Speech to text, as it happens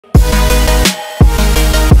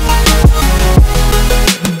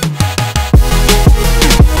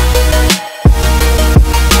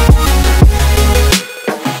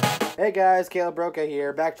Hey guys, Brokaw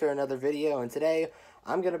here, back to another video, and today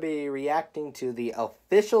I'm going to be reacting to the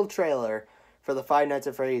official trailer for the Five Nights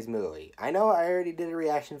at Freddy's movie. I know I already did a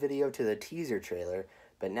reaction video to the teaser trailer,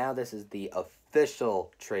 but now this is the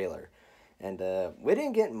official trailer. And we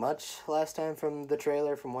didn't get much last time from the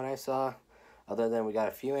trailer from what I saw, other than we got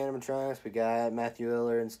a few animatronics, we got Matthew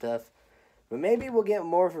Lillard and stuff. But maybe we'll get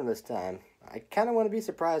more from this time. I kind of want to be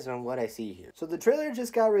surprised on what I see here. So the trailer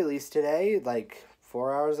just got released today, like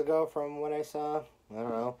 4 hours ago from what I saw. I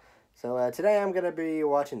don't know. So today I'm going to be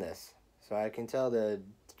watching this. So I can tell the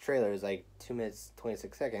trailer is like 2 minutes,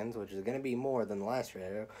 26 seconds, which is going to be more than the last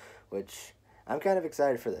trailer, which I'm kind of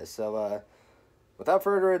excited for this. So without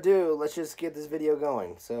further ado, let's just get this video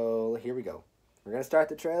going. So here we go. We're going to start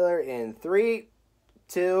the trailer in 3,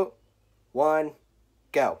 2, 1,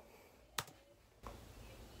 go.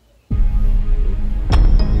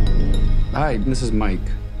 Hi, this is Mike.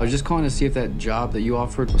 I was just calling to see if that job that you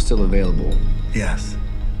offered was still available. Yes.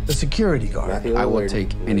 The security guard. I will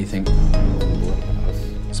take anything.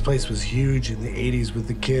 This place was huge in the 80s with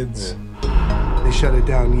the kids. They shut it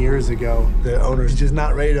down years ago. The owner's just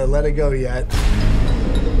not ready to let it go yet.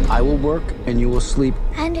 I will work and you will sleep.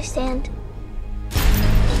 I understand.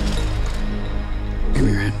 Give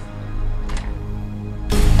me your hand.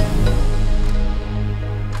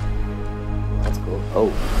 That's cool.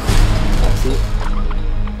 Oh.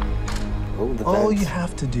 Oh, the All vents. you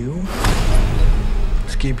have to do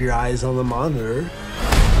is keep your eyes on the monitor.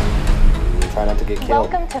 Try not to get killed.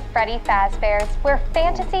 Welcome to Freddy Fazbear's, where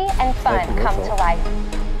fantasy and fun come to life.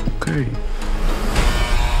 Okay.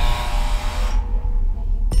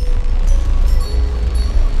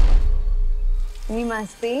 You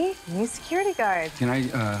must be new security guard. Can I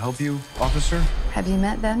help you, officer? Have you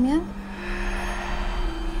met them yet?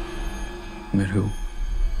 Met who?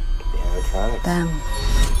 The animatronics. Them.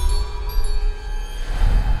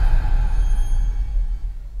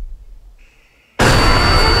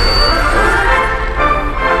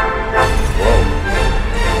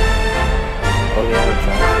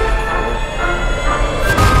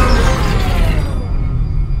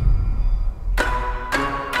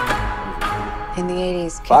 In the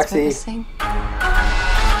 80s, kids Foxy. went missing.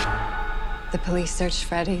 The police searched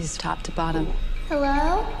Freddy's top to bottom.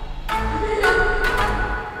 Hello?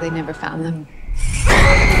 They never found them.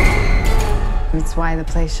 That's why the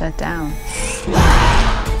place shut down.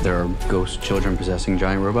 There are ghost children possessing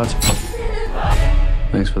giant robots.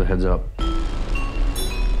 Thanks for the heads up.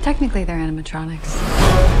 Technically, they're animatronics.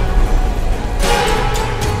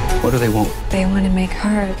 What do they want? They want to make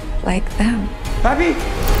her like them. Happy?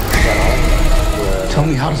 Tell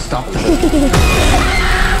me how to stop them.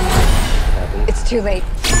 It's too late.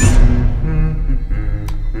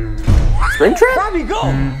 Spring Trap? Happy, go!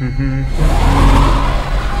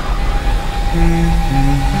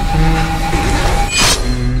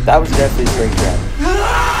 That was definitely Spring Trap.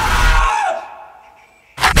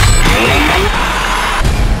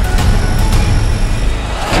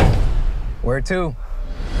 Where to?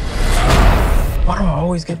 Why do I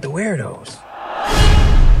always get the weirdos?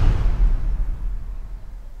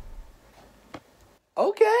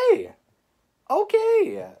 Okay.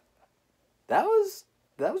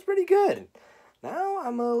 That was pretty good. Now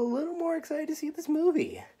I'm a little more excited to see this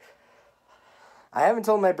movie. I haven't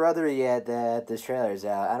told my brother yet that this trailer is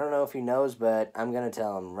out. I don't know if he knows, but I'm gonna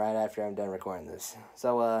tell him right after I'm done recording this.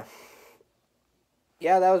 So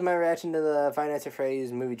yeah, that was my reaction to the Five Nights at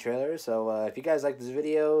Freddy's movie trailer. So if you guys like this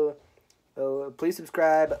video, please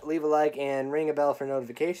subscribe, leave a like, and ring a bell for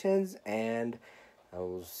notifications, and I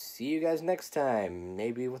will see you guys next time,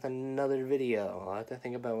 maybe with another video. I'll have to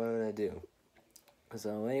think about what I'm going to do.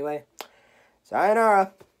 So anyway,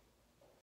 sayonara.